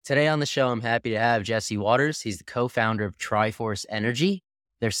Today on the show, I'm happy to have Jesse Waters. He's the co-founder of Triforce Energy.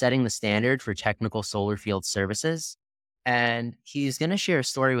 They're setting the standard for technical solar field services. And he's going to share a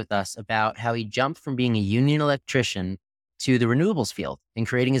story with us about how he jumped from being a union electrician to the renewables field and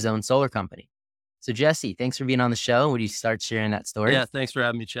creating his own solar company. So Jesse, thanks for being on the show. Would you start sharing that story? Yeah, thanks for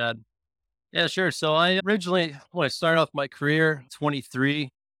having me, Chad. Yeah, sure. So I originally, when I started off my career,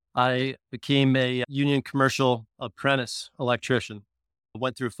 23, I became a union commercial apprentice electrician. I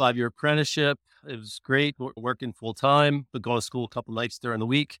went through a 5-year apprenticeship. It was great working full time, but going to school a couple nights during the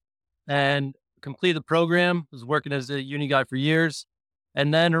week and completed the program. Was working as a union guy for years.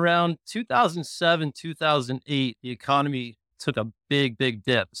 And then around 2007, 2008, the economy took a big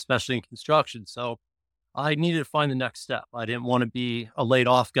dip, especially in construction. So I needed to find the next step. I didn't want to be a laid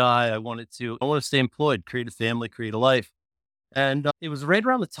off guy. I want to stay employed, create a family, create a life. And it was right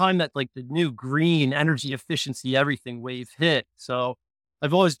around the time that like the new green energy efficiency, everything wave hit. So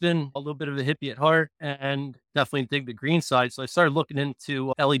I've always been a little bit of a hippie at heart and definitely dig the green side. So I started looking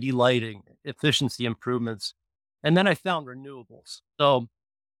into LED lighting, efficiency improvements, and then I found renewables. So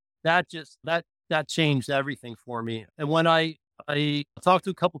that changed everything for me. And when I talked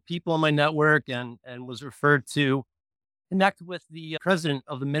to a couple people in my network and was referred to connect with the president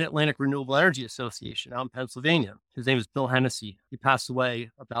of the Mid-Atlantic Renewable Energy Association out in Pennsylvania. His name is Bill Hennessy. He passed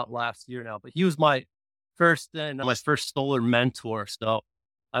away about last year now, but he was my first solar mentor. So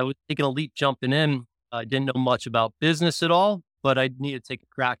I was taking a leap jumping in. I didn't know much about business at all, but I needed to take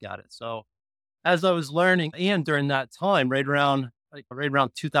a crack at it. So as I was learning, and during that time, right around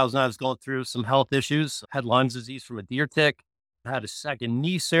 2000, I was going through some health issues, had Lyme disease from a deer tick, had a second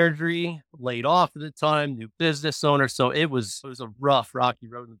knee surgery, laid off at the time, new business owner. So it was a rough, rocky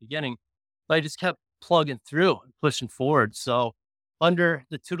road in the beginning, but I just kept plugging through and pushing forward. So under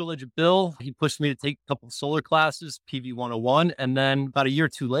the tutelage of Bill, he pushed me to take a couple of solar classes, PV 101. And then about a year or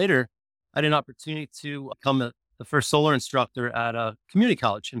two later, I had an opportunity to become the first solar instructor at a community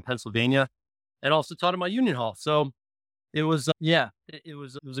college in Pennsylvania and also taught at my union hall. So it was, it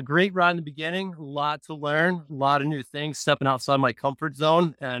was a great ride in the beginning, a lot to learn, a lot of new things, stepping outside my comfort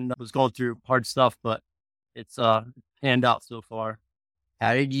zone, and I was going through hard stuff, but it's panned out so far.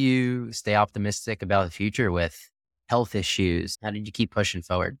 How did you stay optimistic about the future with health issues? How did you keep pushing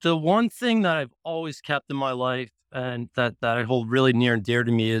forward? The one thing that I've always kept in my life and that I hold really near and dear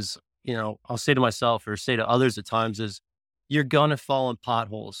to me is, I'll say to myself or say to others at times is, you're gonna fall in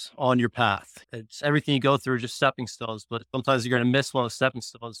potholes on your path. It's everything you go through are just stepping stones, but sometimes you're gonna miss one of the stepping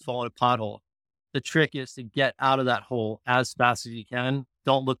stones, fall in a pothole. The trick is to get out of that hole as fast as you can.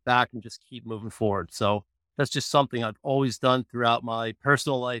 Don't look back and just keep moving forward. So that's just something I've always done throughout my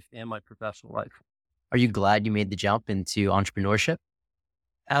personal life and my professional life. Are you glad you made the jump into entrepreneurship?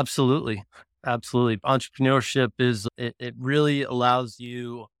 Absolutely. Absolutely. Entrepreneurship it really allows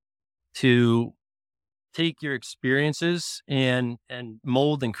you to take your experiences and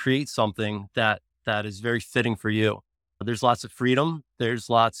mold and create something that is very fitting for you. There's lots of freedom. There's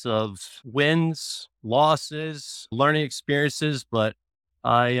lots of wins, losses, learning experiences, but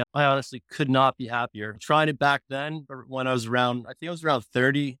I honestly could not be happier. Trying it back then or when I was around, I think I was around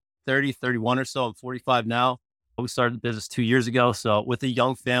 31 or so. I'm 45 now. We started the business 2 years ago. So with a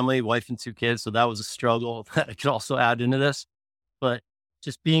young family, wife and 2 kids. So that was a struggle that I could also add into this, but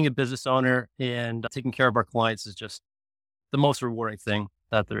just being a business owner and taking care of our clients is just the most rewarding thing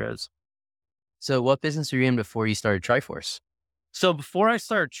that there is. So what business were you in before you started Triforce? So before I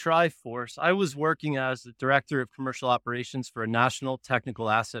started Triforce, I was working as the director of commercial operations for a national technical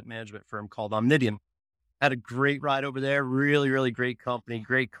asset management firm called Omnidian. Had a great ride over there, really great company,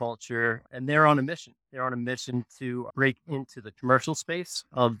 great culture. And they're on a mission. They're on a mission to break into the commercial space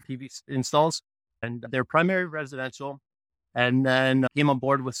of PV installs. And they're primarily residential. And then came on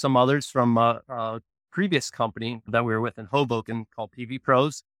board with some others from a previous company that we were with in Hoboken called PV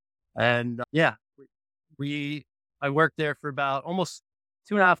Pros. And I worked there for about almost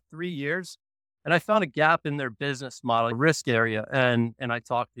 2.5, 3 years. And I found a gap in their business model, risk area. And I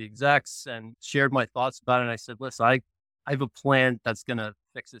talked to the execs and shared my thoughts about it. And I said, listen, I have a plan that's going to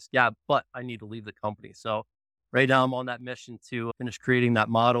fix this gap, but I need to leave the company. So right now I'm on that mission to finish creating that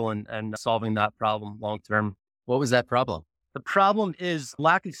model and solving that problem long term. What was that problem? The problem is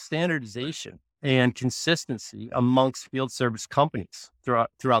lack of standardization and consistency amongst field service companies throughout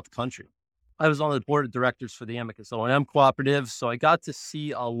the country. I was on the board of directors for the Amicus O&M Cooperative, so I got to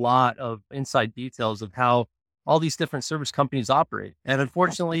see a lot of inside details of how all these different service companies operate. And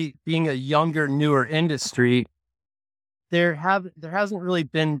unfortunately, being a younger, newer industry, there hasn't really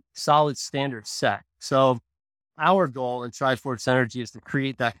been solid standards set. So our goal in Triforce Energy is to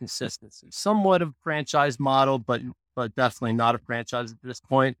create that consistency, somewhat of a franchise model, but but definitely not a franchise at this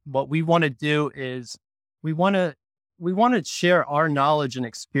point. What we want to do is we want to we want to share our knowledge and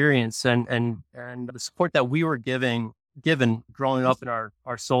experience and the support that we were given growing up in our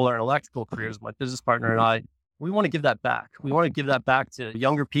solar and electrical careers. My business partner and I, we want to give that back. We want to give that back to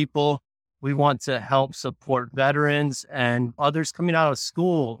younger people. We want to help support veterans and others coming out of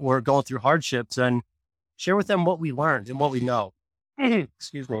school or going through hardships and share with them what we learned and what we know.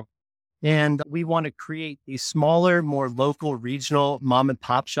 Excuse me. And we want to create these smaller, more local, regional mom and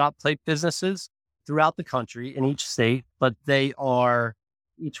pop shop type businesses throughout the country in each state. But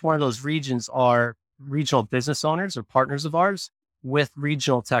each one of those regions are regional business owners or partners of ours with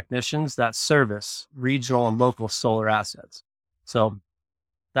regional technicians that service regional and local solar assets. So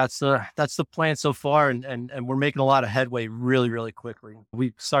that's the plan so far. And we're making a lot of headway really, really quickly.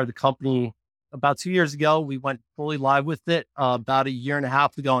 We started the company about 2 years ago. We went fully live with it about a year and a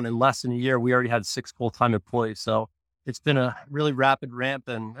half ago. And in less than a year, we already had 6 full-time employees. So it's been a really rapid ramp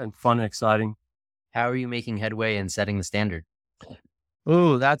and fun and exciting. How are you making headway in setting the standard?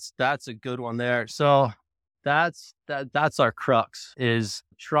 Ooh, that's a good one there. So that's our crux is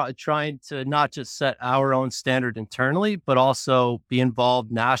trying to not just set our own standard internally, but also be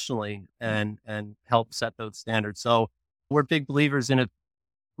involved nationally and help set those standards. So we're big believers in it.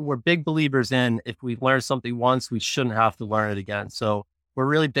 We're big believers in if we learn something once, we shouldn't have to learn it again. So we're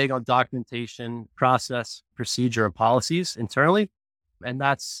really big on documentation, process, procedure, and policies internally. And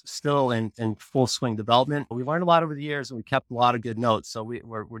that's still in full swing development. We learned a lot over the years and we kept a lot of good notes. So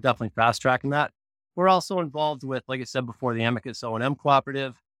we're definitely fast tracking that. We're also involved with, like I said before, the Amicus O&M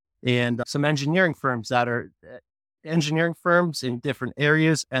Cooperative and some engineering firms that are engineering firms in different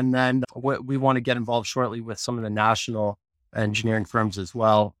areas. And then we want to get involved shortly with some of the national engineering firms as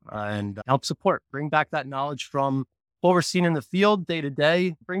well and help support, bring back that knowledge from what we're seeing in the field day to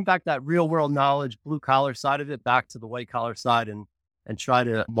day, bring back that real world knowledge, blue collar side of it back to the white collar side and try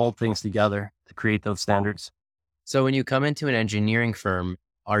to mold things together to create those standards. So when you come into an engineering firm,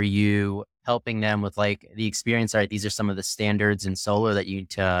 are you helping them with like the experience? All right, these are some of the standards in solar that you need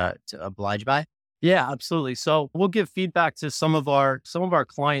to oblige by. Yeah, absolutely. So we'll give feedback to some of our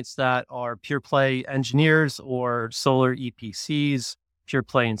clients that are pure play engineers or solar EPCs, pure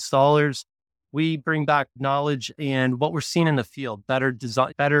play installers. We bring back knowledge and what we're seeing in the field, better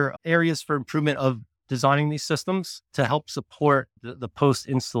design, better areas for improvement of designing these systems to help support the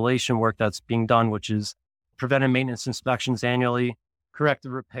post-installation work that's being done, which is preventive maintenance inspections annually,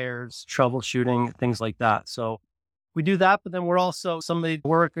 corrective repairs, troubleshooting, things like that. So we do that, but then we're also somebody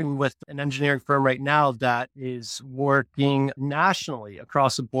working with an engineering firm right now that is working nationally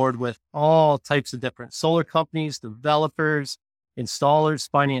across the board with all types of different solar companies, developers, installers,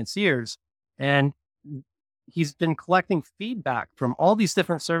 financiers. And he's been collecting feedback from all these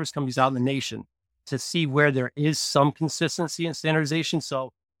different service companies out in the nation to see where there is some consistency and standardization.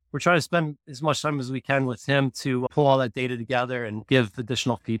 So we're trying to spend as much time as we can with him to pull all that data together and give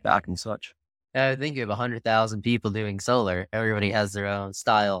additional feedback and such. I think you have 100,000 people doing solar. Everybody has their own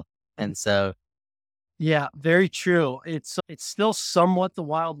style. And so, yeah, very true. It's still somewhat the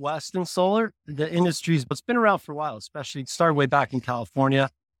Wild West in solar. The industry's, it's been around for a while, especially it started way back in California.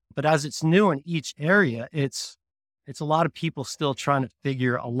 But as it's new in each area, it's a lot of people still trying to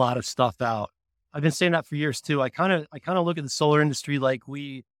figure a lot of stuff out. I've been saying that for years too. I kind of look at the solar industry like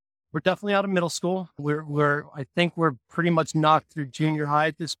we're definitely out of middle school. I think we're pretty much knocked through junior high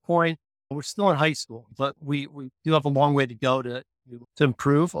at this point. We're still in high school, but we do have a long way to go to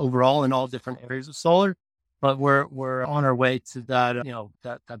improve overall in all different areas of solar. But we're on our way to that,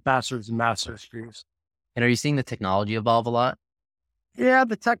 that bachelor's and master's degrees. and are you seeing the technology evolve a lot? Yeah,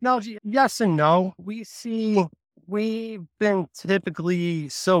 the technology, yes and no. We've been typically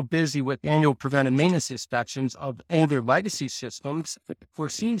so busy with annual preventive maintenance inspections of older legacy systems. We're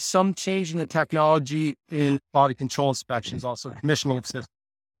seeing some change in the technology in quality control inspections, also commissioning of systems.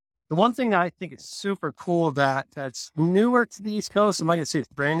 The one thing that I think is super cool that's newer to the East Coast, I'm not going to say it's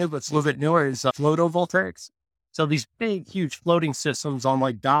brand new, but it's a little bit newer, is photovoltaics. So these big, huge floating systems on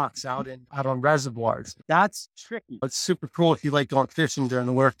like docks out on reservoirs. That's tricky. It's super cool if you like going fishing during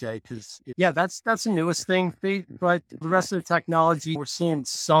the workday because that's the newest thing. But the rest of the technology, we're seeing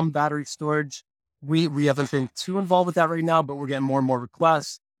some battery storage. We haven't been too involved with that right now, but we're getting more and more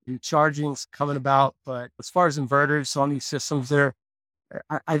requests. New charging's coming about. But as far as inverters on these systems,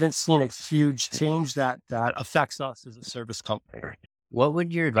 I haven't seen a huge change that affects us as a service company. What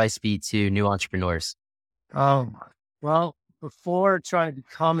would your advice be to new entrepreneurs? Well, before trying to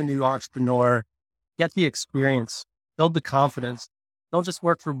become a new entrepreneur, get the experience, build the confidence. Don't just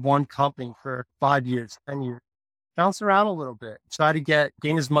work for one company for 5 years, 10 years. Bounce around a little bit. Try to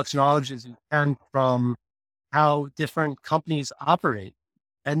gain as much knowledge as you can from how different companies operate.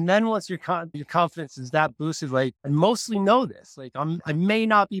 And then once your confidence is that boosted, like I mostly know this, like I may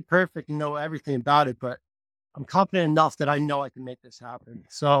not be perfect and know everything about it, but I'm confident enough that I know I can make this happen.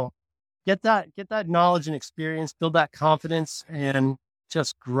 So get that knowledge and experience, build that confidence, and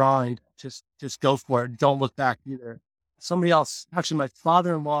just grind. Just go for it. Don't look back either. Somebody else, actually, my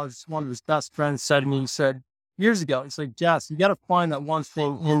father-in-law's one of his best friends said to me, he said years ago, he's like, Jess, you got to find that one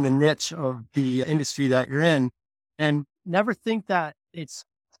thing in the niche of the industry that you're in, and never think that it's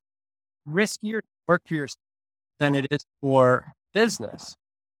riskier to work for yourself than it is for business.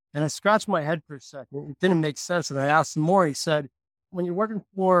 And I scratched my head for a second. It didn't make sense. And I asked him more. He said, when you're working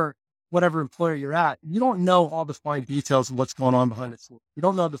for whatever employer you're at, you don't know all the fine details of what's going on behind the scenes. You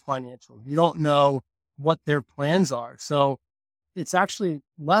don't know the financials. You don't know what their plans are. So it's actually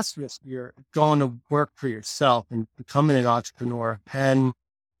less riskier going to work for yourself and becoming an entrepreneur. And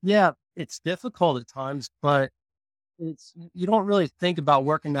yeah, it's difficult at times, but you don't really think about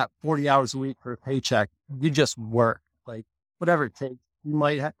working that 40 hours a week for a paycheck. You just work, like whatever it takes.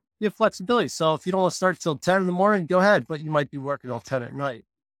 You have flexibility. So if you don't want to start till 10 in the morning, go ahead, but you might be working till 10 at night.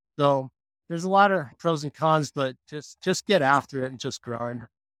 So there's a lot of pros and cons, but just get after it and just grind.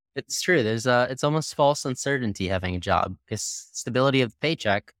 It's true. It's almost false uncertainty having a job because stability of the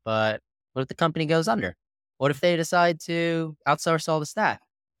paycheck. But what if the company goes under? What if they decide to outsource all the staff?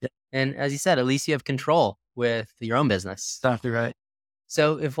 Yeah, And as you said, at least you have control with your own business. exactly right.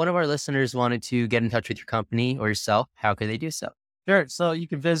 So if one of our listeners wanted to get in touch with your company or yourself, how could they do so? Sure. So you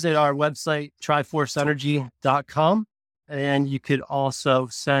can visit our website, triforceenergy.com, and you could also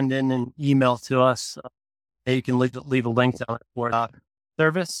send in an email to us. You can leave a link down for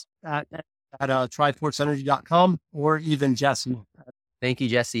service at triforceenergy.com, or even Jesse. Thank you,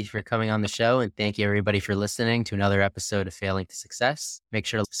 Jesse, for coming on the show. And thank you, everybody, for listening to another episode of Failing to Success. Make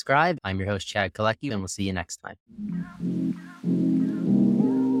sure to subscribe. I'm your host, Chad Kalecki, and we'll see you next time.